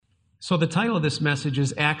So the title of this message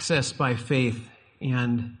is Access by Faith.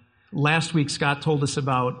 And last week, Scott told us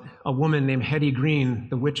about a woman named Hetty Green,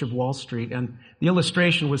 the Witch of Wall Street. And the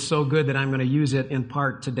illustration was so good that I'm going to use it in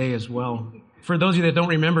part today as well. For those of you that don't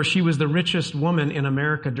remember, she was the richest woman in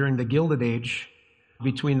America during the Gilded Age,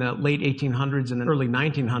 between the late 1800s and the early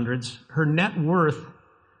 1900s. Her net worth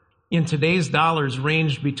in today's dollars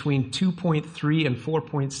ranged between $2.3 and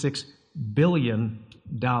 $4.6 billion.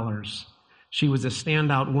 She was a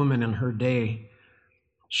standout woman in her day.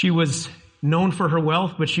 She was known for her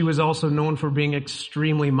wealth, but she was also known for being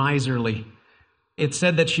extremely miserly. It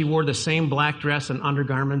said that she wore the same black dress and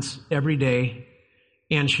undergarments every day,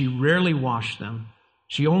 and she rarely washed them.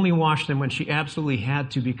 She only washed them when she absolutely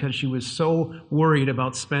had to because she was so worried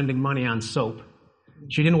about spending money on soap.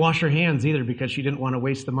 She didn't wash her hands either because she didn't want to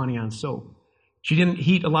waste the money on soap. She didn't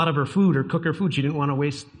heat a lot of her food or cook her food. She didn't want to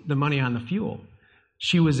waste the money on the fuel.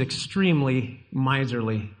 She was extremely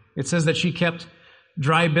miserly. It says that she kept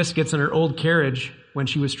dry biscuits in her old carriage when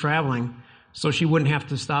she was traveling so she wouldn't have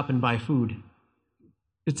to stop and buy food.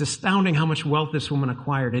 It's astounding how much wealth this woman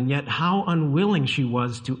acquired, and yet how unwilling she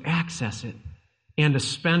was to access it and to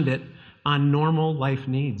spend it on normal life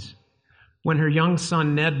needs. When her young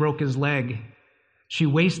son Ned broke his leg, she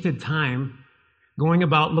wasted time going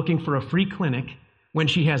about looking for a free clinic when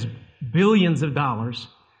she has billions of dollars.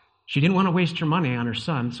 She didn't want to waste her money on her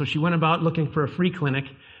son, so she went about looking for a free clinic.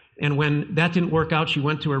 And when that didn't work out, she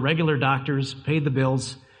went to her regular doctors, paid the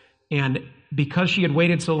bills, and because she had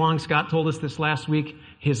waited so long, Scott told us this last week,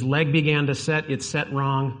 his leg began to set. It set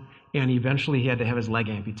wrong, and eventually he had to have his leg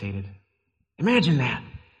amputated. Imagine that.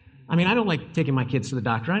 I mean, I don't like taking my kids to the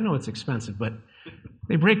doctor. I know it's expensive, but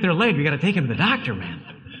they break their leg, we got to take them to the doctor, man.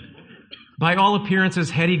 By all appearances,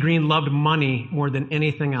 Hetty Green loved money more than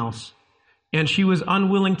anything else, and she was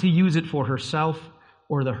unwilling to use it for herself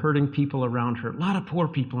or the hurting people around her. A lot of poor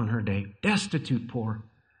people in her day, destitute poor.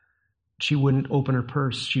 She wouldn't open her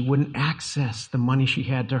purse. She wouldn't access the money she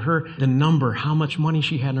had. To her, the number, how much money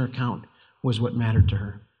she had in her account, was what mattered to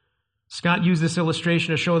her. Scott used this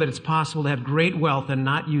illustration to show that it's possible to have great wealth and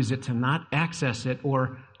not use it, to not access it,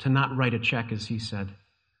 or to not write a check, as he said.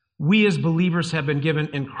 We as believers have been given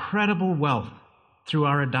incredible wealth through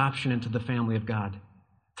our adoption into the family of God.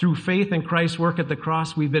 Through faith in Christ's work at the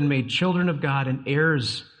cross, we've been made children of God and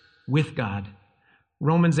heirs with God.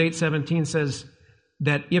 Romans 8:17 says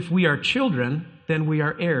that if we are children, then we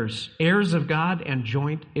are heirs, heirs of God and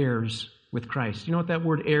joint heirs with Christ. You know what that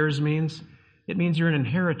word heirs means? It means you're an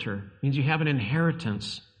inheritor. It means you have an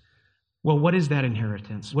inheritance. Well, what is that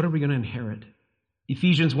inheritance? What are we going to inherit?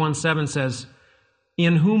 Ephesians 1:7 says,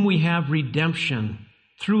 in whom we have redemption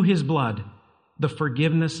through his blood, the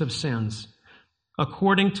forgiveness of sins,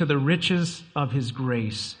 according to the riches of his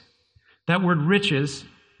grace. That word riches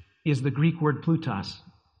is the Greek word plutos.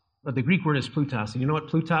 The Greek word is plutos. And you know what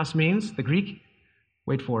plutos means, the Greek?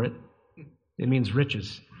 Wait for it. It means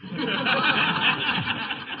riches.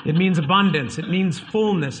 It means abundance. It means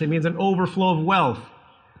fullness. It means an overflow of wealth.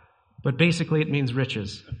 But basically it means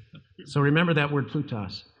riches. So remember that word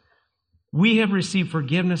plutos. We have received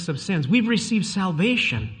forgiveness of sins. We've received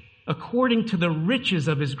salvation according to the riches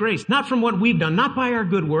of his grace. Not from what we've done, not by our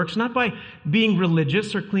good works, not by being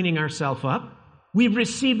religious or cleaning ourselves up. We've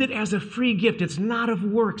received it as a free gift. It's not of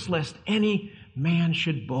works, lest any man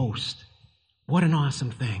should boast. What an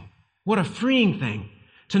awesome thing. What a freeing thing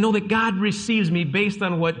to know that God receives me based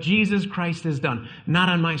on what Jesus Christ has done, not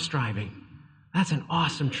on my striving. That's an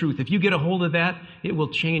awesome truth. If you get a hold of that, it will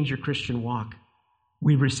change your Christian walk.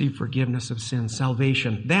 We've received forgiveness of sins,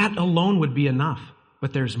 salvation. That alone would be enough.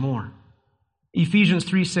 But there's more. Ephesians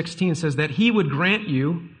 3:16 says that he would grant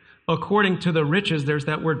you, according to the riches, there's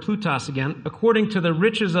that word plutos again, according to the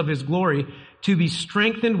riches of his glory, to be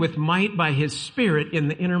strengthened with might by his Spirit in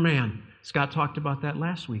the inner man. Scott talked about that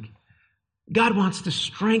last week. God wants to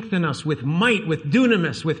strengthen us with might, with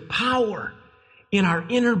dunamis, with power in our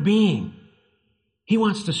inner being. He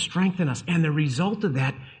wants to strengthen us, and the result of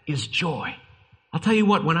that is joy. I'll tell you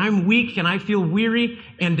what, when I'm weak and I feel weary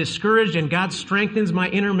and discouraged and God strengthens my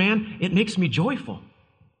inner man, it makes me joyful.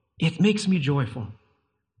 It makes me joyful.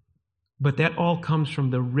 But that all comes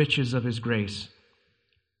from the riches of his grace.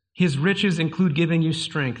 His riches include giving you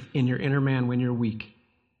strength in your inner man when you're weak.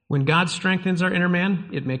 When God strengthens our inner man,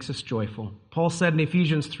 it makes us joyful. Paul said in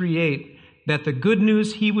Ephesians 3:8 that the good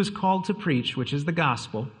news he was called to preach, which is the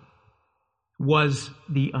gospel, was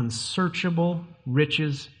the unsearchable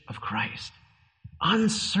riches of Christ.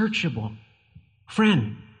 Unsearchable.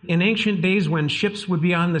 Friend, in ancient days when ships would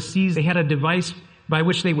be on the seas, they had a device by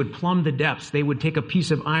which they would plumb the depths. They would take a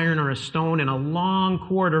piece of iron or a stone and a long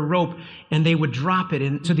cord or rope, and they would drop it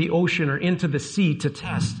into the ocean or into the sea to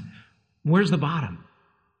test Where's the bottom?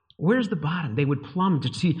 Where's the bottom? They would plumb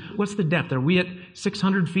to see, what's the depth? Are we at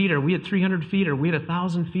 600 feet? Are we at 300 feet? Are we at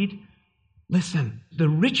 1,000 feet? Listen, the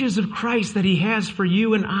riches of Christ that He has for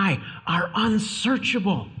you and I are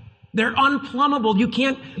unsearchable. They're unplumbable.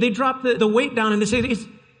 They drop the weight down and they say,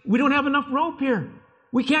 we don't have enough rope here.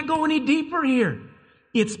 We can't go any deeper here.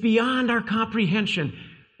 It's beyond our comprehension.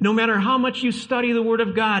 No matter how much you study the Word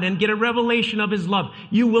of God and get a revelation of His love,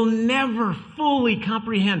 you will never fully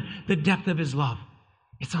comprehend the depth of His love.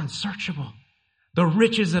 It's unsearchable. The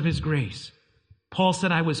riches of His grace. Paul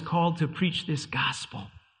said, I was called to preach this gospel,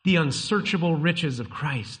 the unsearchable riches of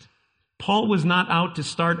Christ. Paul was not out to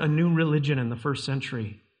start a new religion in the first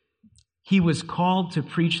century. He was called to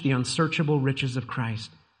preach the unsearchable riches of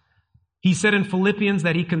Christ. He said in Philippians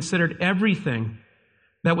that he considered everything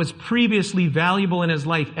that was previously valuable in his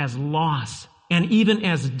life as loss and even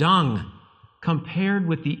as dung compared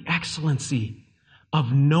with the excellency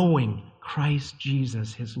of knowing Christ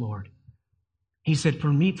Jesus, his Lord. He said,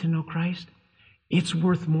 for me to know Christ, it's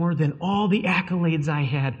worth more than all the accolades I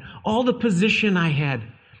had, all the position I had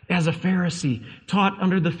as a Pharisee, taught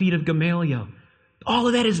under the feet of Gamaliel. All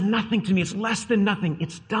of that is nothing to me. It's less than nothing.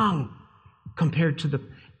 It's dung compared to the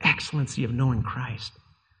excellency of knowing Christ.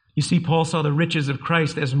 You see, Paul saw the riches of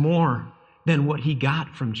Christ as more than what he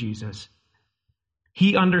got from Jesus.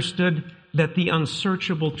 He understood that the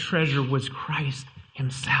unsearchable treasure was Christ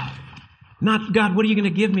himself. Not, God, what are you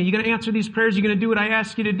going to give me? You're going to answer these prayers? You're going to do what I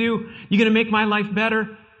ask you to do? You're going to make my life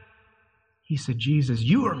better? He said, Jesus,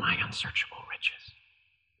 you are my unsearchable riches.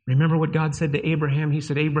 Remember what God said to Abraham? He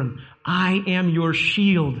said, Abram, I am your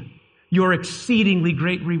shield, your exceedingly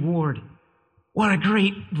great reward. What a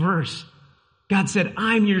great verse. God said,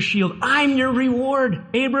 I'm your shield. I'm your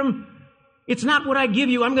reward, Abram. It's not what I give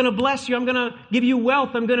you. I'm going to bless you. I'm going to give you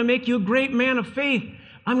wealth. I'm going to make you a great man of faith.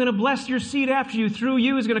 I'm going to bless your seed after you. Through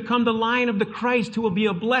you is going to come the line of the Christ who will be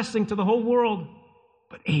a blessing to the whole world.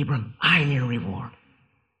 But Abram, I'm your reward.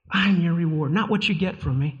 I'm your reward, not what you get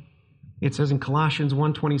from me. It says in Colossians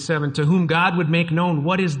 1:27, to whom God would make known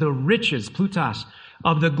what is the riches, Plutos,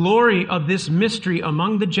 of the glory of this mystery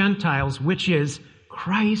among the Gentiles, which is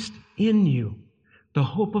Christ in you, the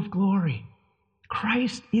hope of glory.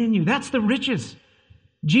 Christ in you. That's the riches.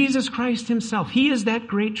 Jesus Christ himself. He is that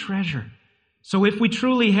great treasure. So if we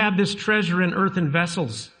truly have this treasure in earthen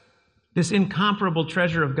vessels, this incomparable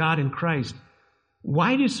treasure of God in Christ,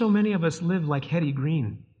 why do so many of us live like Hetty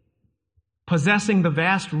Green, possessing the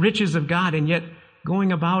vast riches of God and yet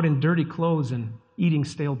going about in dirty clothes and eating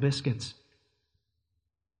stale biscuits?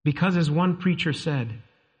 Because as one preacher said,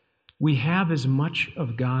 we have as much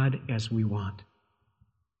of God as we want.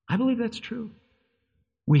 I believe that's true.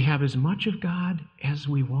 We have as much of God as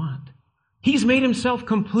we want. He's made himself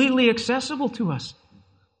completely accessible to us.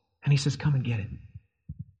 And he says, come and get it.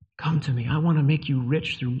 Come to me. I want to make you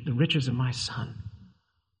rich through the riches of my Son.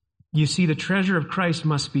 You see, the treasure of Christ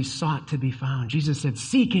must be sought to be found. Jesus said,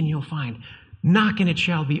 seek and you'll find. Knock and it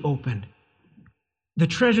shall be opened. The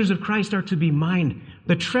treasures of Christ are to be mine.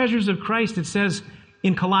 The treasures of Christ, it says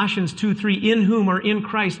in Colossians 2:3, in whom or in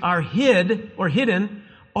Christ are hidden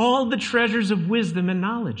all the treasures of wisdom and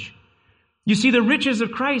knowledge. You see, the riches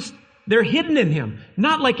of Christ, they're hidden in him.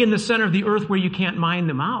 Not like in the center of the earth where you can't mine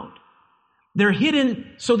them out. They're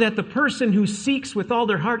hidden so that the person who seeks with all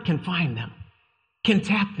their heart can find them, can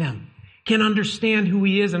tap them, can understand who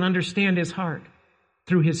he is and understand his heart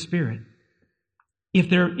through his Spirit. If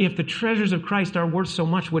the treasures of Christ are worth so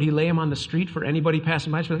much, would he lay them on the street for anybody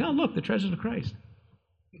passing by? Like, oh, look, the treasures of Christ.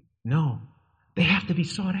 No, they have to be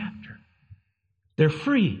sought after. They're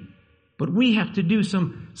free, but we have to do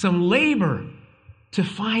some labor to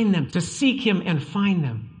find them, to seek him and find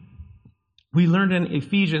them. We learned in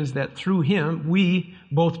Ephesians that through him, we,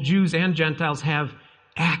 both Jews and Gentiles, have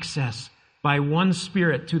access by one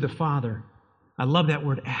Spirit to the Father. I love that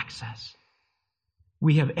word, access.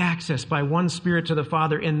 We have access by one Spirit to the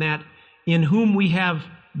Father, in that in whom we have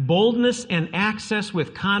boldness and access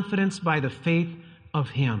with confidence by the faith of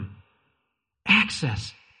him.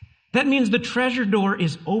 Access. That means the treasure door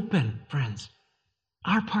is open, friends.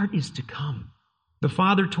 Our part is to come. The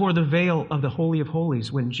Father tore the veil of the Holy of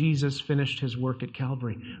Holies when Jesus finished his work at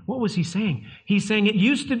Calvary. What was he saying? He's saying it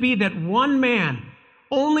used to be that one man,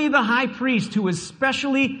 only the high priest who was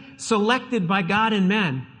specially selected by God and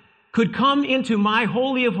men, could come into my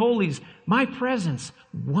Holy of Holies, my presence,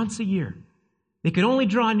 once a year. They could only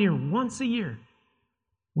draw near once a year.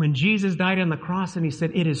 When Jesus died on the cross and he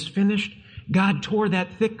said, it is finished, God tore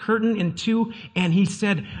that thick curtain in two and he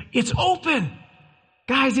said, it's open.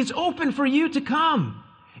 Guys, it's open for you to come.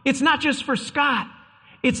 It's not just for Scott.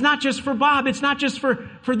 It's not just for Bob. It's not just for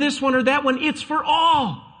this one or that one. It's for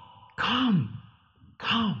all. Come.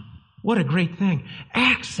 Come. What a great thing.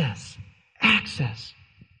 Access. Access.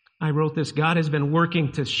 I wrote this. God has been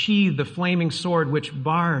working to sheathe the flaming sword which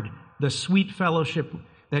barred the sweet fellowship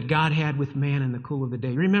that God had with man in the cool of the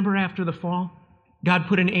day. Remember after the fall? God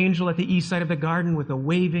put an angel at the east side of the garden with a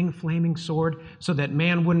waving, flaming sword so that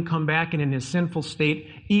man wouldn't come back and in his sinful state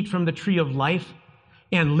eat from the tree of life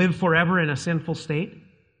and live forever in a sinful state.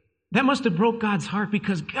 That must have broke God's heart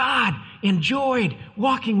because God enjoyed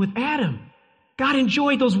walking with Adam. God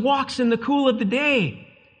enjoyed those walks in the cool of the day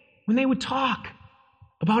when they would talk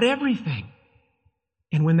about everything.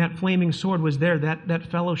 And when that flaming sword was there,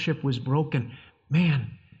 that fellowship was broken.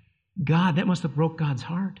 Man, God, that must have broke God's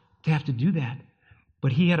heart to have to do that.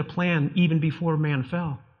 But he had a plan even before man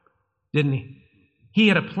fell, didn't he? He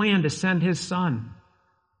had a plan to send his son,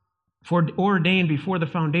 foreordained before the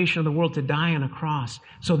foundation of the world, to die on a cross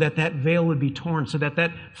so that that veil would be torn, so that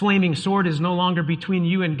that flaming sword is no longer between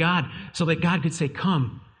you and God, so that God could say,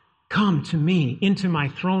 come to me, into my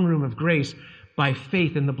throne room of grace by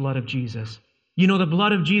faith in the blood of Jesus. You know, the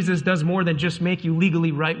blood of Jesus does more than just make you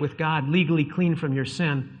legally right with God, legally clean from your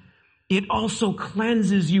sin. It also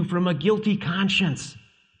cleanses you from a guilty conscience.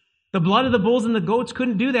 The blood of the bulls and the goats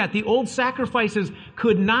couldn't do that. The old sacrifices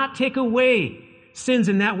could not take away sins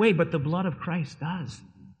in that way, but the blood of Christ does.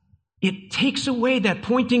 It takes away that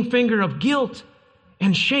pointing finger of guilt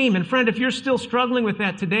and shame. And friend, if you're still struggling with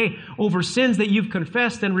that today over sins that you've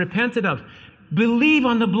confessed and repented of, believe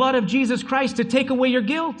on the blood of Jesus Christ to take away your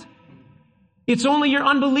guilt. It's only your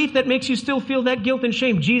unbelief that makes you still feel that guilt and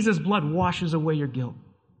shame. Jesus' blood washes away your guilt,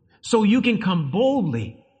 so you can come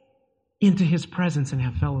boldly into his presence and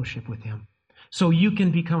have fellowship with him. So you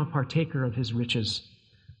can become a partaker of his riches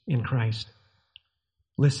in Christ.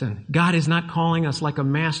 Listen, God is not calling us like a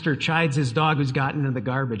master chides his dog who's gotten in the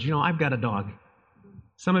garbage. You know, I've got a dog.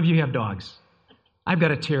 Some of you have dogs. I've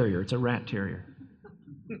got a terrier. It's a rat terrier.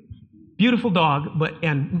 Beautiful dog,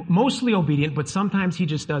 and mostly obedient, but sometimes he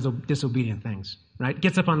just does disobedient things, right?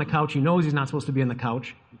 Gets up on the couch. He knows he's not supposed to be on the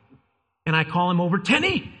couch. And I call him over,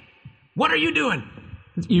 Tenny, what are you doing?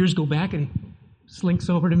 His ears go back and he slinks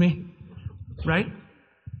over to me, right?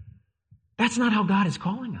 That's not how God is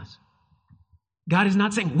calling us. God is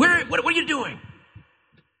not saying, what are you doing?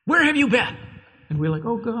 Where have you been? And we're like,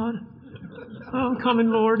 oh God, I'm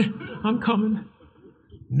coming, Lord, I'm coming.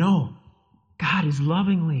 No, God is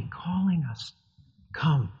lovingly calling us.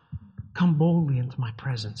 Come boldly into my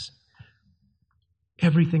presence.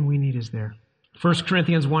 Everything we need is there. 1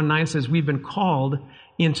 Corinthians 1:9 says we've been called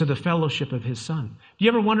into the fellowship of his Son. Do you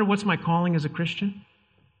ever wonder what's my calling as a Christian?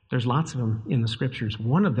 There's lots of them in the scriptures.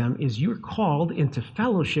 One of them is you're called into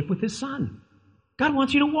fellowship with his Son. God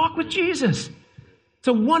wants you to walk with Jesus. It's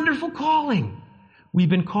a wonderful calling. We've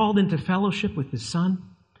been called into fellowship with his Son.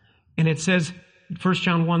 And it says, 1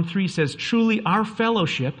 John 1:3 says, truly our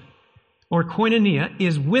fellowship, or koinonia,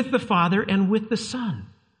 is with the Father and with the Son.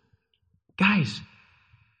 Guys,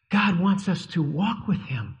 God wants us to walk with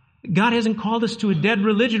him. God hasn't called us to a dead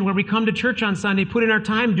religion where we come to church on Sunday, put in our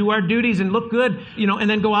time, do our duties, and look good, and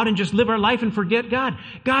then go out and just live our life and forget God.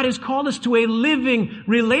 God has called us to a living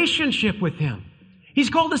relationship with him. He's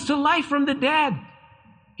called us to life from the dead.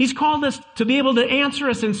 He's called us to be able to answer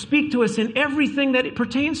us and speak to us in everything that it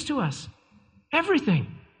pertains to us. Everything.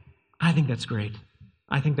 I think that's great.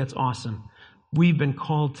 I think that's awesome. We've been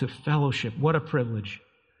called to fellowship. What a privilege.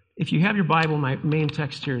 If you have your Bible, my main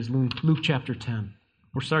text here is Luke chapter 10.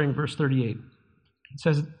 We're starting in verse 38. It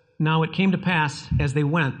says, now it came to pass as they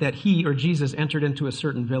went that he, or Jesus, entered into a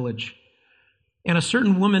certain village. And a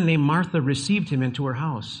certain woman named Martha received him into her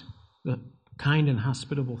house. The kind and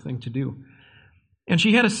hospitable thing to do. And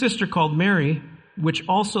she had a sister called Mary, which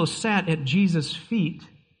also sat at Jesus' feet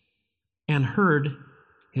and heard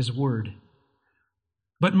his word.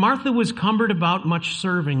 But Martha was cumbered about much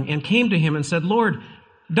serving and came to him and said, Lord,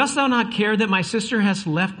 dost thou not care that my sister has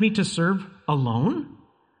left me to serve alone?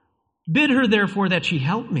 Bid her therefore that she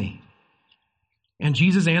help me. And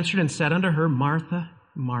Jesus answered and said unto her, Martha,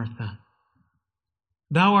 Martha,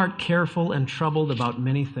 thou art careful and troubled about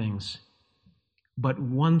many things, but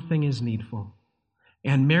one thing is needful.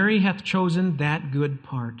 And Mary hath chosen that good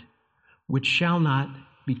part, which shall not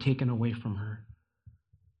be taken away from her.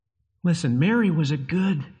 Listen, Mary was a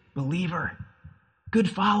good believer, good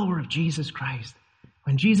follower of Jesus Christ.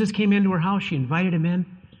 When Jesus came into her house, she invited him in.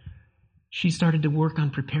 She started to work on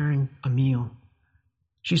preparing a meal.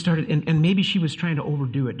 She started, and maybe she was trying to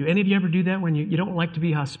overdo it. Do any of you ever do that when you don't like to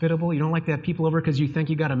be hospitable? You don't like to have people over because you think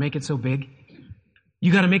you got to make it so big?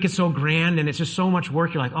 You got to make it so grand, and it's just so much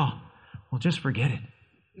work. You're like, oh, well, just forget it.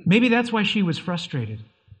 Maybe that's why she was frustrated.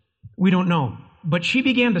 We don't know. But she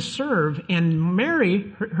began to serve, and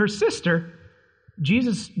Mary, her sister,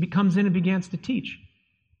 Jesus comes in and begins to teach.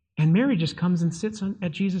 And Mary just comes and sits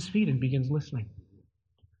at Jesus' feet and begins listening.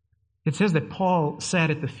 It says that Paul sat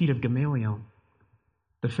at the feet of Gamaliel,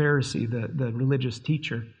 the Pharisee, the religious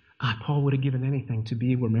teacher. Paul would have given anything to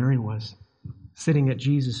be where Mary was, sitting at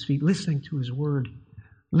Jesus' feet, listening to his word,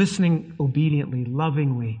 listening obediently,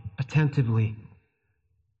 lovingly, attentively.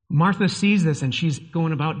 Martha sees this, and she's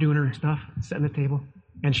going about doing her stuff, setting the table,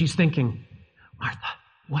 and she's thinking, Martha,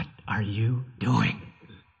 what are you doing?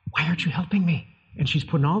 Why aren't you helping me? And she's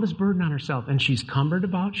putting all this burden on herself, and she's cumbered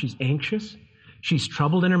about, she's anxious, she's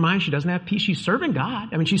troubled in her mind, she doesn't have peace, she's serving God.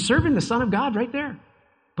 I mean, she's serving the Son of God right there.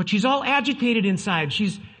 But she's all agitated inside,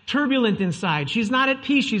 she's turbulent inside, she's not at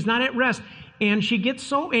peace, she's not at rest, and she gets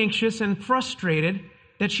so anxious and frustrated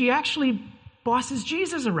that she actually bosses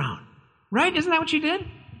Jesus around. Right? Isn't that what she did?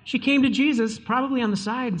 She came to Jesus, probably on the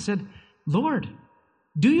side, and said, Lord,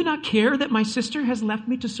 do you not care that my sister has left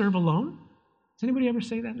me to serve alone? Does anybody ever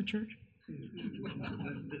say that in the church?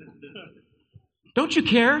 Don't you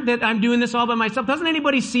care that I'm doing this all by myself? Doesn't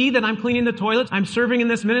anybody see that I'm cleaning the toilets? I'm serving in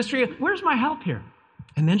this ministry? Where's my help here?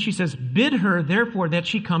 And then she says, bid her, therefore, that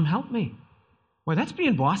she come help me. Boy, that's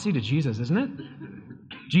being bossy to Jesus, isn't it?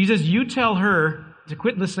 Jesus, you tell her to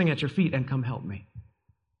quit listening at your feet and come help me.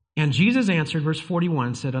 And Jesus answered, verse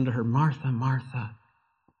 41, said unto her, Martha, Martha,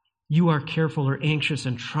 you are careful or anxious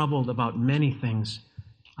and troubled about many things.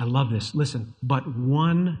 I love this. Listen, but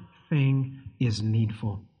one thing is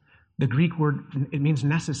needful. The Greek word, it means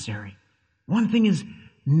necessary. One thing is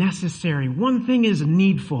necessary. One thing is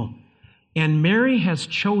needful. And Mary has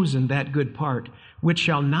chosen that good part, which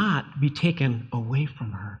shall not be taken away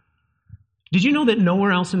from her. Did you know that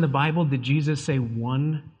nowhere else in the Bible did Jesus say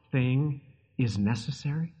one thing is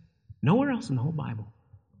necessary? Nowhere else in the whole Bible.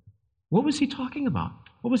 What was he talking about?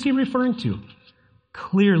 What was he referring to?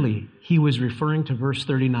 Clearly, he was referring to verse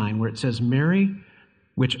 39, where it says, Mary,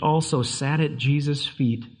 which also sat at Jesus'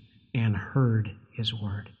 feet and heard his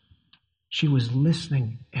word. She was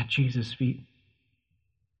listening at Jesus' feet.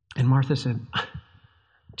 And Martha said,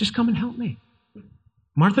 just come and help me.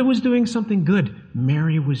 Martha was doing something good.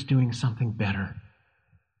 Mary was doing something better.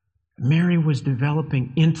 Mary was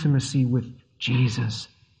developing intimacy with Jesus.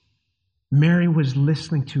 Mary was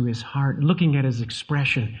listening to his heart, looking at his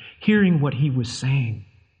expression, hearing what he was saying.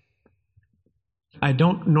 I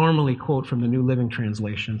don't normally quote from the New Living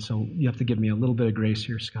Translation, so you have to give me a little bit of grace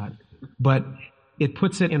here, Scott. But it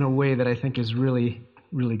puts it in a way that I think is really,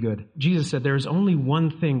 really good. Jesus said, there is only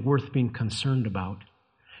one thing worth being concerned about.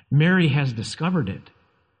 Mary has discovered it,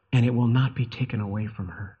 and it will not be taken away from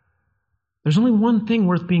her. There's only one thing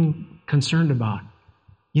worth being concerned about.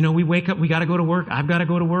 You know, we wake up, we got to go to work. I've got to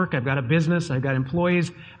go to work. I've got a business. I've got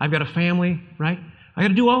employees. I've got a family, right? I got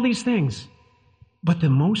to do all these things. But the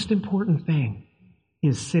most important thing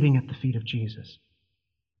is sitting at the feet of Jesus.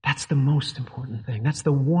 That's the most important thing. That's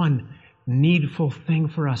the one needful thing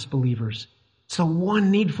for us believers. It's the one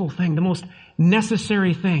needful thing. The most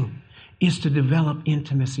necessary thing is to develop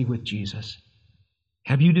intimacy with Jesus.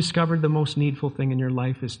 Have you discovered the most needful thing in your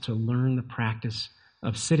life is to learn the practice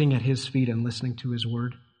of sitting at his feet and listening to his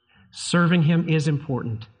word? Serving him is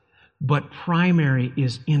important, but primary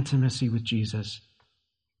is intimacy with Jesus.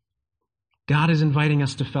 God is inviting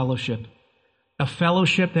us to fellowship, a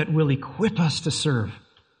fellowship that will equip us to serve,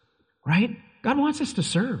 right? God wants us to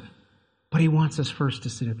serve, but he wants us first to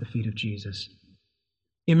sit at the feet of Jesus.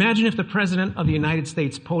 Imagine if the President of the United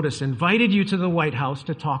States, POTUS, invited you to the White House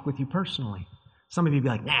to talk with you personally. Some of you would be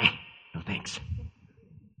like, nah, no thanks.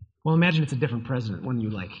 Well, imagine it's a different president, one you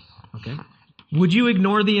like, okay? Would you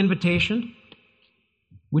ignore the invitation?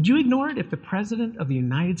 Would you ignore it if the President of the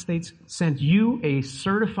United States sent you a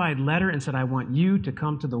certified letter and said, I want you to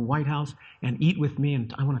come to the White House and eat with me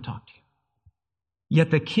and I want to talk to you?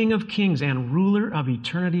 Yet the King of Kings and ruler of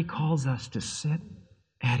eternity calls us to sit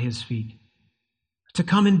at his feet, to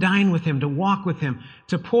come and dine with him, to walk with him,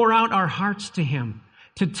 to pour out our hearts to him,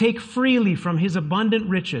 to take freely from his abundant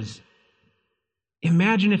riches.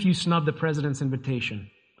 Imagine if you snubbed the president's invitation.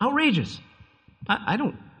 Outrageous. I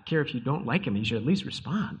don't care if you don't like him. You should at least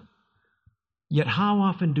respond. Yet how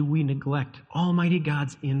often do we neglect Almighty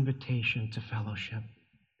God's invitation to fellowship?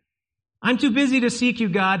 I'm too busy to seek you,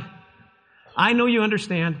 God. I know you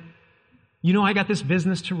understand. You know I got this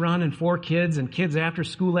business to run and 4 kids and kids after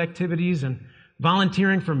school activities and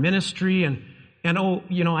volunteering for ministry and oh,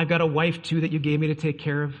 you know, I've got a wife too that you gave me to take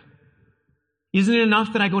care of. Isn't it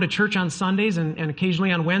enough that I go to church on Sundays and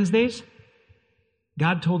occasionally on Wednesdays?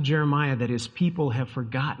 God told Jeremiah that his people have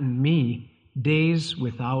forgotten me days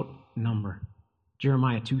without number.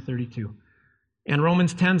 Jeremiah 2:32. And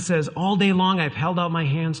Romans 10 says, all day long I've held out my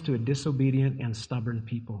hands to a disobedient and stubborn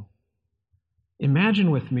people. Imagine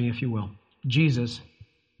with me, if you will, Jesus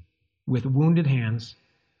with wounded hands,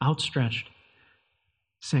 outstretched,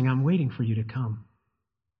 saying, I'm waiting for you to come.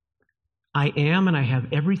 I am and I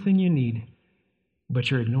have everything you need, but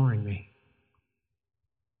you're ignoring me.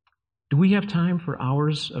 Do we have time for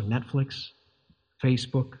hours of Netflix,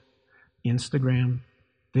 Facebook, Instagram,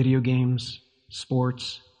 video games,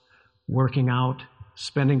 sports, working out,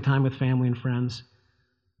 spending time with family and friends,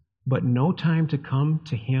 but no time to come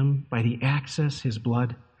to Him by the access His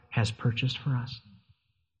blood has purchased for us?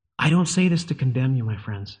 I don't say this to condemn you, my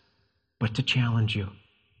friends, but to challenge you.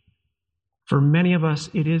 For many of us,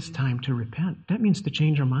 it is time to repent. That means to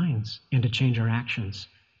change our minds and to change our actions.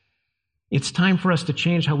 It's time for us to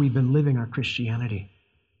change how we've been living our Christianity.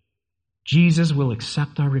 Jesus will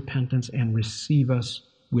accept our repentance and receive us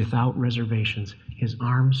without reservations. His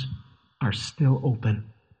arms are still open.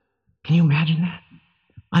 Can you imagine that?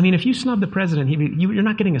 I mean, if you snub the president, you're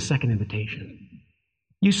not getting a second invitation.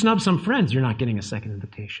 You snub some friends, you're not getting a second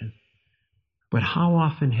invitation. But how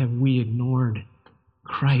often have we ignored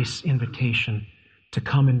Christ's invitation to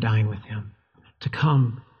come and dine with Him? To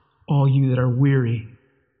come, all you that are weary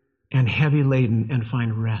and heavy laden, and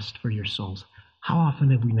find rest for your souls. How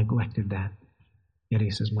often have we neglected that? Yet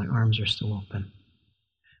He says, my arms are still open.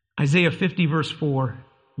 Isaiah 50 verse 4,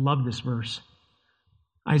 love this verse.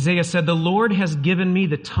 Isaiah said, the Lord has given me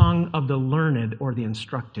the tongue of the learned or the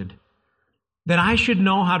instructed, that I should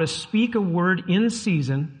know how to speak a word in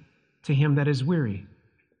season to him that is weary.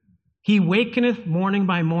 He wakeneth morning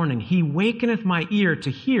by morning. He wakeneth my ear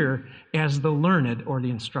to hear as the learned or the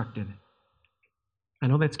instructed. I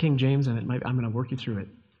know that's King James, and I'm going to work you through it.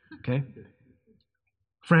 Okay?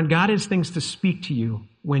 Friend, God has things to speak to you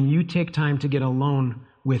when you take time to get alone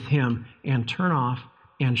with Him and turn off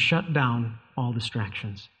and shut down all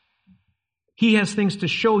distractions. He has things to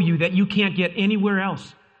show you that you can't get anywhere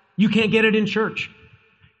else. You can't get it in church.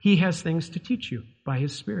 He has things to teach you by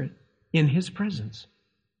His Spirit in His presence.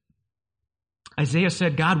 Isaiah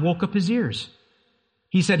said God woke up his ears.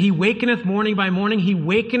 He said, He wakeneth morning by morning. He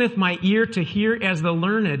wakeneth my ear to hear as the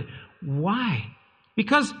learned. Why?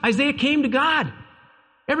 Because Isaiah came to God.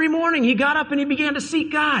 Every morning he got up and he began to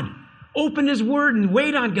seek God, opened his word and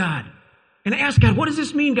wait on God, and asked God, what does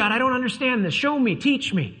this mean, God? I don't understand this. Show me,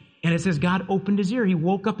 teach me. And it says God opened his ear. He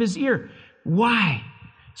woke up his ear. Why?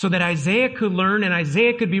 So that Isaiah could learn and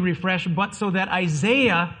Isaiah could be refreshed, but so that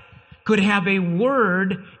Isaiah could have a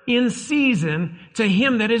word in season to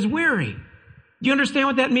him that is weary. Do you understand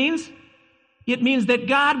what that means? It means that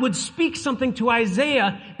God would speak something to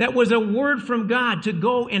Isaiah that was a word from God to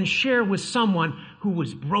go and share with someone who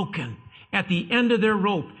was broken, at the end of their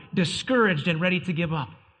rope, discouraged and ready to give up.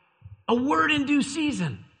 A word in due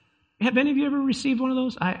season. Have any of you ever received one of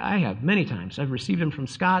those? I have, many times. I've received them from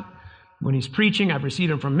Scott when he's preaching. I've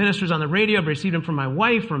received them from ministers on the radio. I've received them from my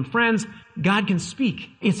wife, from friends. God can speak.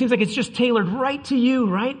 It seems like it's just tailored right to you,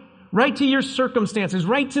 right? Right to your circumstances,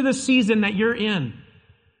 right to the season that you're in.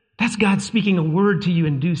 That's God speaking a word to you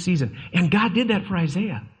in due season. And God did that for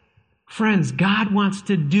Isaiah. Friends, God wants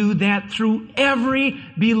to do that through every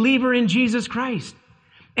believer in Jesus Christ.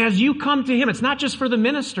 As you come to Him, it's not just for the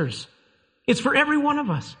ministers. It's for every one of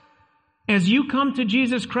us. As you come to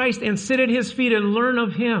Jesus Christ and sit at His feet and learn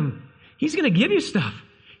of Him, He's going to give you stuff.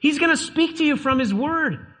 He's going to speak to you from His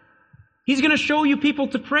Word. He's going to show you people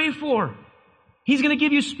to pray for. He's going to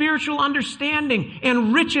give you spiritual understanding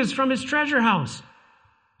and riches from His treasure house.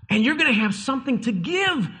 And you're going to have something to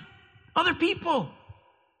give other people.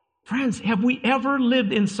 Friends, have we ever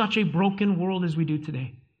lived in such a broken world as we do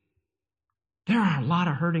today? There are a lot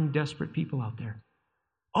of hurting, desperate people out there.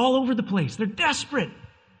 All over the place. They're desperate.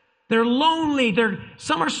 They're lonely.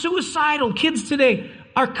 Some are suicidal. Kids today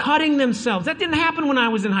are cutting themselves. That didn't happen when I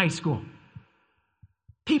was in high school.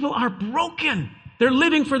 People are broken. They're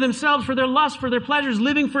living for themselves, for their lust, for their pleasures,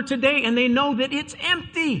 living for today, and they know that it's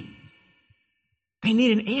empty. They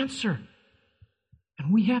need an answer.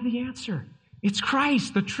 And we have the answer. It's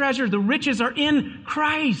Christ, the treasure, the riches are in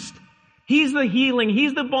Christ. He's the healing.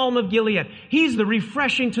 He's the balm of Gilead. He's the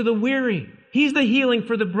refreshing to the weary. He's the healing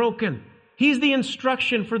for the broken. He's the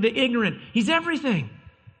instruction for the ignorant. He's everything.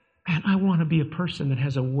 Man, I want to be a person that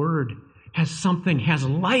has a word, has something, has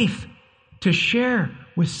life to share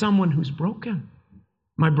with someone who's broken.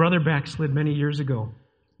 My brother backslid many years ago,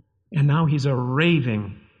 and now he's a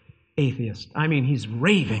raving atheist. I mean, he's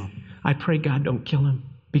raving. I pray God don't kill him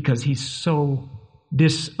because he's so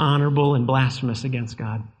dishonorable and blasphemous against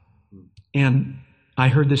God. And I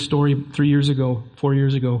heard this story 4 years ago.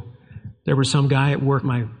 There was some guy at work,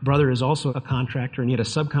 my brother is also a contractor, and he had a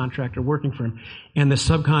subcontractor working for him. And the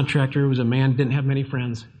subcontractor was a man, didn't have many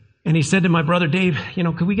friends. And he said to my brother, Dave,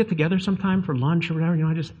 could we get together sometime for lunch or whatever?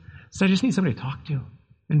 I just need somebody to talk to.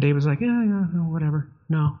 And Dave was like, yeah, whatever.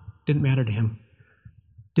 No, didn't matter to him.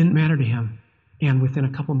 Didn't matter to him. And within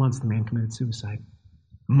a couple months, the man committed suicide.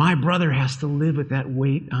 My brother has to live with that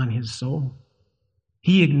weight on his soul.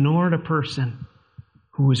 He ignored a person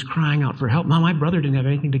who was crying out for help. Now, my brother didn't have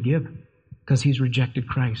anything to give because he's rejected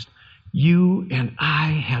Christ. You and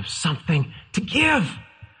I have something to give.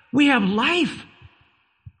 We have life.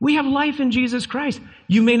 We have life in Jesus Christ.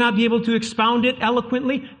 You may not be able to expound it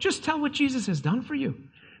eloquently. Just tell what Jesus has done for you.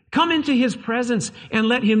 Come into His presence and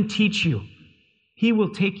let Him teach you. He will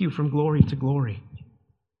take you from glory to glory.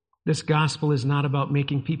 This gospel is not about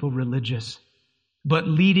making people religious, but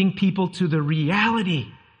leading people to the reality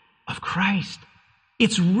of Christ.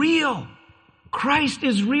 It's real. Christ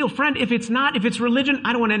is real. Friend, if it's religion,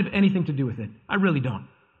 I don't want anything to do with it. I really don't.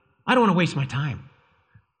 I don't want to waste my time.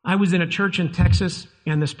 I was in a church in Texas,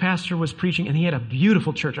 and this pastor was preaching, and he had a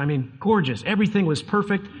beautiful church. I mean, gorgeous. Everything was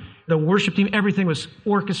perfect. The worship team, everything was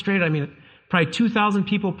orchestrated. I mean, probably 2,000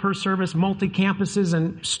 people per service, multi-campuses,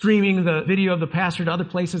 and streaming the video of the pastor to other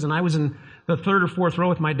places. And I was in the third or fourth row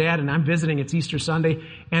with my dad, and I'm visiting. It's Easter Sunday.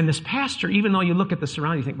 And this pastor, even though you look at the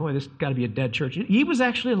surroundings, you think, boy, this has got to be a dead church. He was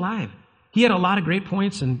actually alive. He had a lot of great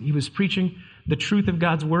points, and he was preaching the truth of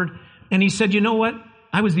God's Word. And he said, you know what?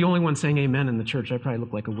 I was the only one saying amen in the church. I probably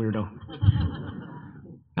looked like a weirdo.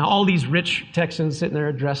 Now, all these rich Texans sitting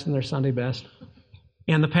there dressed in their Sunday best.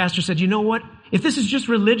 And the pastor said, you know what? If this is just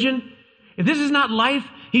religion, if this is not life,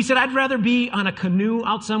 he said, I'd rather be on a canoe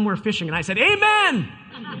out somewhere fishing. And I said, amen!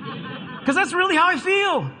 Because that's really how I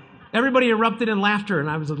feel. Everybody erupted in laughter, and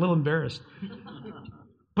I was a little embarrassed.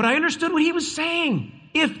 But I understood what he was saying.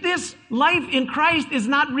 If this life in Christ is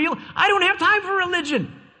not real, I don't have time for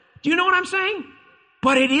religion. Do you know what I'm saying?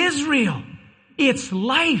 But it is real. It's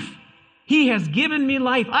life. He has given me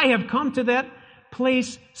life. I have come to that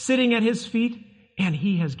place sitting at His feet, and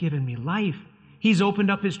He has given me life. He's opened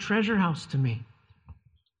up His treasure house to me.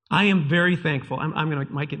 I am very thankful.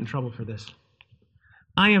 Might get in trouble for this.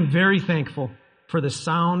 I am very thankful for the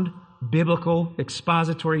sound, biblical,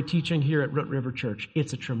 expository teaching here at Root River Church.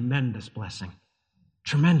 It's a tremendous blessing.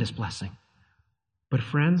 Tremendous blessing. But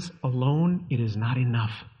friends, alone it is not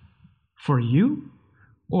enough. For you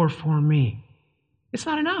or for me. It's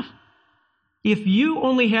not enough. If you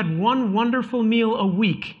only had one wonderful meal a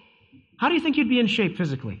week, how do you think you'd be in shape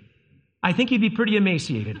physically? I think you'd be pretty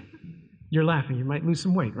emaciated. You're laughing. You might lose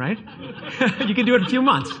some weight, right? You could do it in a few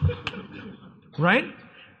months. Right?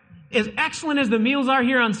 As excellent as the meals are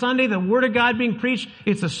here on Sunday, the Word of God being preached,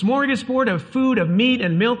 it's a smorgasbord of food, of meat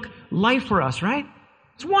and milk, life for us, right?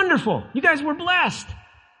 It's wonderful. You guys were blessed.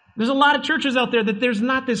 There's a lot of churches out there that there's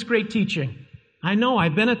not this great teaching. I know,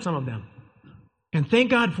 I've been at some of them. And thank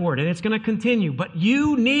God for it, and it's going to continue. But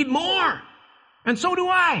you need more. And so do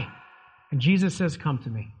I. And Jesus says, come to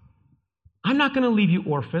me. I'm not going to leave you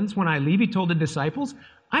orphans. When I leave, He told the disciples,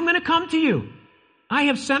 I'm going to come to you. I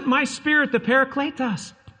have sent my Spirit, the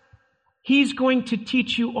Parakletos. He's going to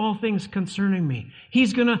teach you all things concerning me.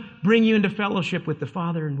 He's going to bring you into fellowship with the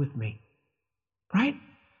Father and with me. Right?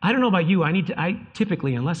 I don't know about you. I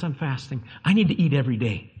typically, unless I'm fasting, I need to eat every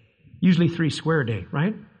day. Usually 3 square a day,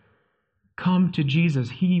 right? Come to Jesus.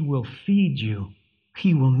 He will feed you.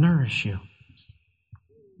 He will nourish you.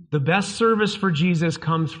 The best service for Jesus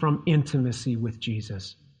comes from intimacy with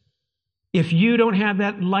Jesus. If you don't have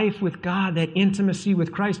that life with God, that intimacy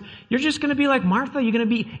with Christ, you're just going to be like Martha. You're going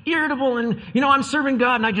to be irritable and, I'm serving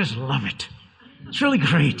God and I just love it. It's really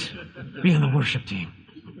great being on the worship team,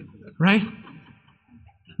 right?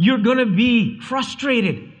 You're going to be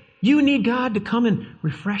frustrated. You need God to come and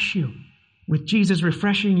refresh you, with Jesus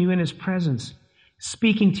refreshing you in His presence,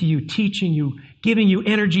 speaking to you, teaching you, giving you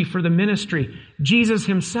energy for the ministry. Jesus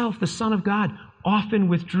Himself, the Son of God, often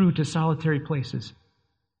withdrew to solitary places.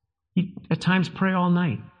 He at times pray all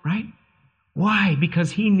night, right? Why?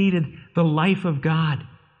 Because He needed the life of God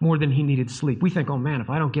more than He needed sleep. We think, oh man, if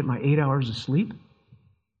I don't get my 8 hours of sleep,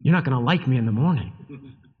 you're not going to like me in the morning.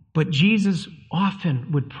 But Jesus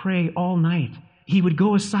often would pray all night. He would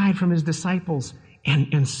go aside from His disciples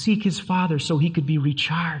and seek His Father so He could be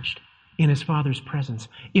recharged in His Father's presence.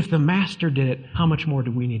 If the Master did it, how much more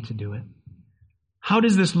do we need to do it? How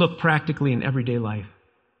does this look practically in everyday life?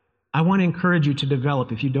 I want to encourage you to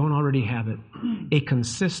develop, if you don't already have it, a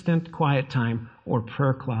consistent quiet time or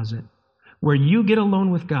prayer closet where you get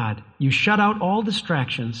alone with God. You shut out all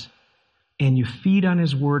distractions and you feed on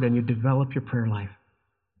His Word and you develop your prayer life.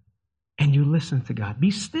 And you listen to God.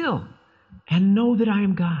 Be still and know that I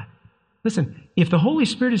am God. Listen, if the Holy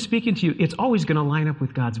Spirit is speaking to you, it's always going to line up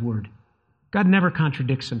with God's Word. God never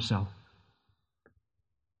contradicts himself.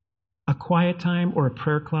 A quiet time or a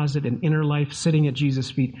prayer closet, an inner life sitting at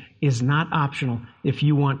Jesus' feet is not optional if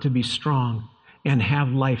you want to be strong and have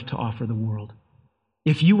life to offer the world.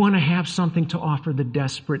 If you want to have something to offer the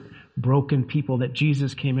desperate, broken people that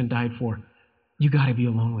Jesus came and died for, you got to be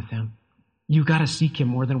alone with him. You got to seek him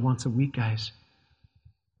more than once a week, guys.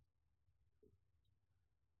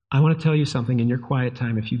 I want to tell you something in your quiet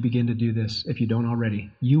time. If you begin to do this, if you don't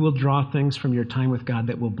already, you will draw things from your time with God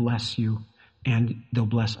that will bless you, and they'll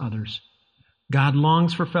bless others. God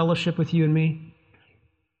longs for fellowship with you and me.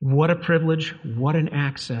 What a privilege. What an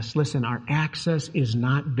access. Listen, our access is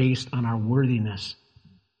not based on our worthiness,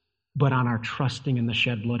 but on our trusting in the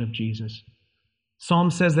shed blood of Jesus.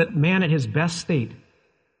 Psalm says that man at his best state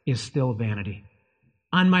is still vanity.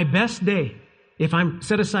 On my best day, if I'm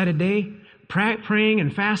set aside a day, praying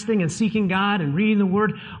and fasting and seeking God and reading the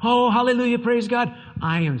Word, oh, hallelujah, praise God,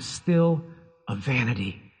 I am still a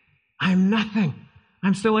vanity. I'm nothing.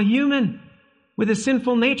 I'm still a human with a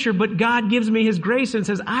sinful nature, but God gives me his grace and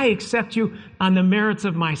says, I accept you on the merits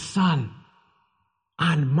of my Son,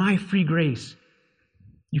 on my free grace.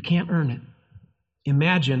 You can't earn it.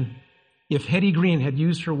 Imagine if Hetty Green had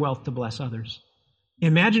used her wealth to bless others.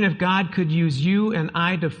 Imagine if God could use you and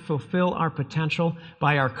I to fulfill our potential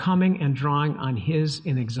by our coming and drawing on his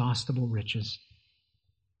inexhaustible riches.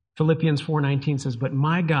 Philippians 4:19 says, but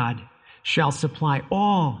my God shall supply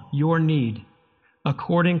all your need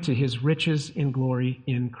according to his riches in glory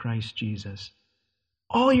in Christ Jesus.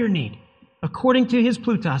 All your need, according to his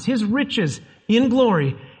plutos, his riches in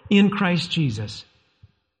glory in Christ Jesus.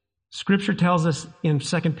 Scripture tells us in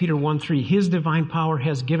 2 Peter 1:3, his divine power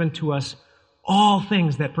has given to us all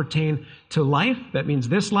things that pertain to life, that means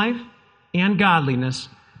this life, and godliness,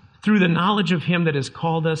 through the knowledge of him that has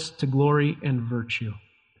called us to glory and virtue.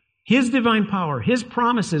 His divine power, his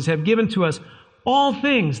promises have given to us all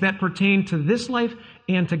things that pertain to this life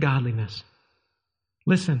and to godliness.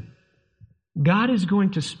 Listen, God is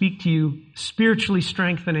going to speak to you spiritually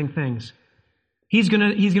strengthening things. He's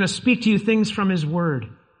going to speak to you things from his word,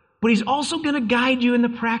 but he's also going to guide you in the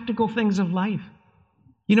practical things of life.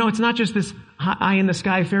 You know, it's not just this eye in the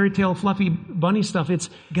sky, fairy tale, fluffy bunny stuff. It's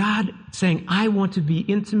God saying, I want to be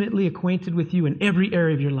intimately acquainted with you in every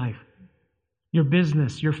area of your life. Your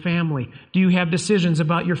business, your family. Do you have decisions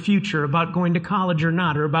about your future, about going to college or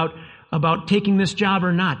not, or about taking this job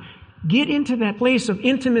or not? Get into that place of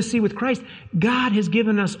intimacy with Christ. God has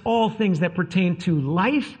given us all things that pertain to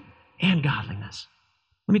life and godliness.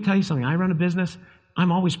 Let me tell you something. I run a business.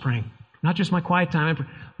 I'm always praying. Not just my quiet time. I'm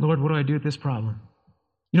praying, Lord, what do I do with this problem?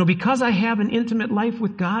 You know, because I have an intimate life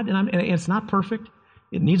with God, and it's not perfect,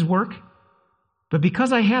 it needs work, but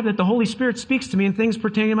because I have that, the Holy Spirit speaks to me in things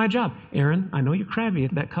pertaining to my job. Aaron, I know you're crabby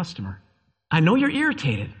at that customer. I know you're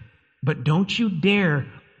irritated, but don't you dare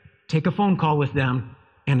take a phone call with them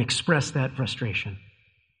and express that frustration.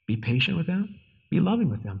 Be patient with them. Be loving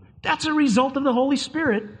with them. That's a result of the Holy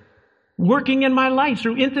Spirit working in my life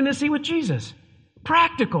through intimacy with Jesus.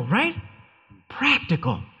 Practical, right?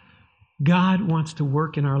 Practical. God wants to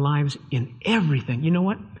work in our lives in everything. You know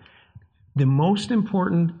what? The most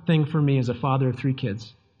important thing for me as a father of 3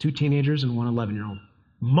 kids, 2 teenagers and 1 11-year-old,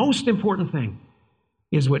 most important thing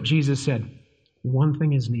is what Jesus said. One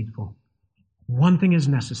thing is needful. One thing is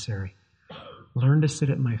necessary. Learn to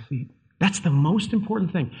sit at my feet. That's the most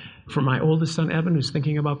important thing. For my oldest son, Evan, who's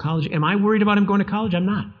thinking about college, am I worried about him going to college? I'm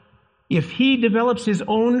not. If he develops his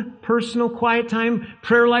own personal quiet time,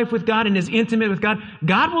 prayer life with God, and is intimate with God,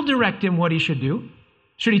 God will direct him what he should do.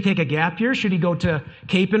 Should he take a gap year? Should he go to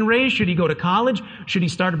Cape and Ray? Should he go to college? Should he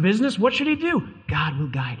start a business? What should he do? God will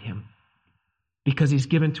guide him because he's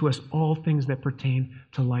given to us all things that pertain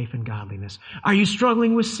to life and godliness. Are you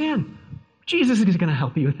struggling with sin? Jesus is going to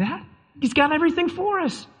help you with that. He's got everything for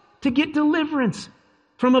us to get deliverance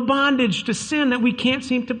from a bondage to sin that we can't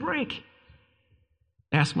seem to break.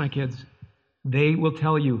 Ask my kids. They will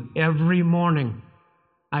tell you every morning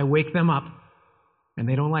I wake them up and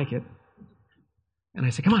they don't like it. And I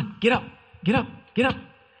say, come on, get up, get up, get up.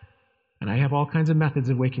 And I have all kinds of methods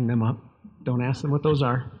of waking them up. Don't ask them what those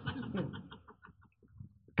are.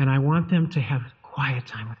 And I want them to have quiet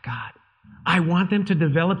time with God. I want them to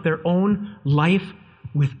develop their own life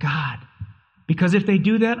with God. Because if they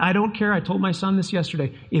do that, I don't care. I told my son this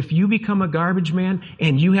yesterday. If you become a garbage man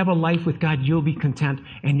and you have a life with God, you'll be content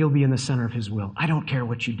and you'll be in the center of his will. I don't care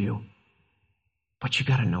what you do. But you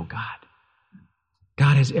got to know God.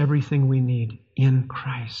 God has everything we need in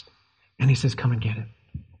Christ. And he says, come and get it.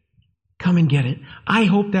 Come and get it. I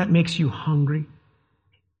hope that makes you hungry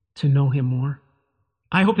to know him more.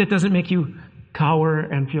 I hope that doesn't make you cower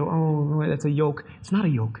and feel, oh, that's a yoke. It's not a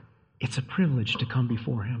yoke. It's a privilege to come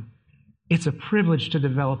before Him. It's a privilege to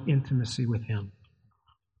develop intimacy with Him.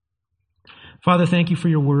 Father, thank you for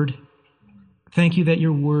your word. Thank you that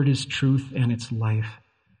your word is truth and it's life.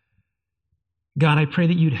 God, I pray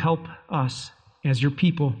that you'd help us as your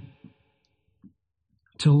people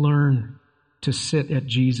to learn to sit at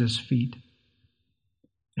Jesus' feet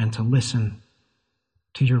and to listen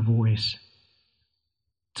to your voice,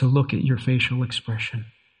 to look at your facial expression.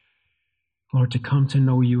 Lord, to come to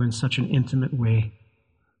know you in such an intimate way.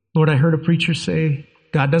 Lord, I heard a preacher say,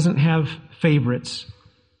 God doesn't have favorites,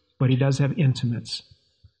 but He does have intimates.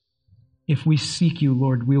 If we seek you,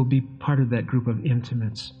 Lord, we'll be part of that group of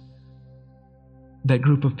intimates, that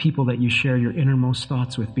group of people that you share your innermost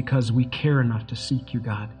thoughts with because we care enough to seek you,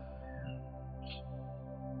 God.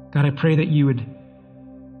 God, I pray that you would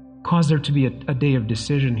cause there to be a day of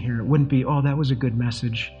decision here. It wouldn't be, oh, that was a good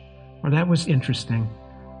message, or that was interesting.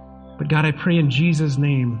 But God, I pray in Jesus'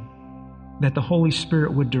 name that the Holy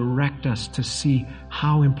Spirit would direct us to see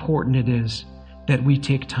how important it is that we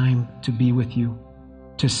take time to be with you,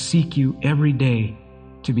 to seek you every day,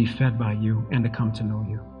 to be fed by you, and to come to know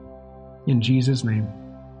you. In Jesus' name,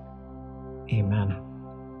 amen.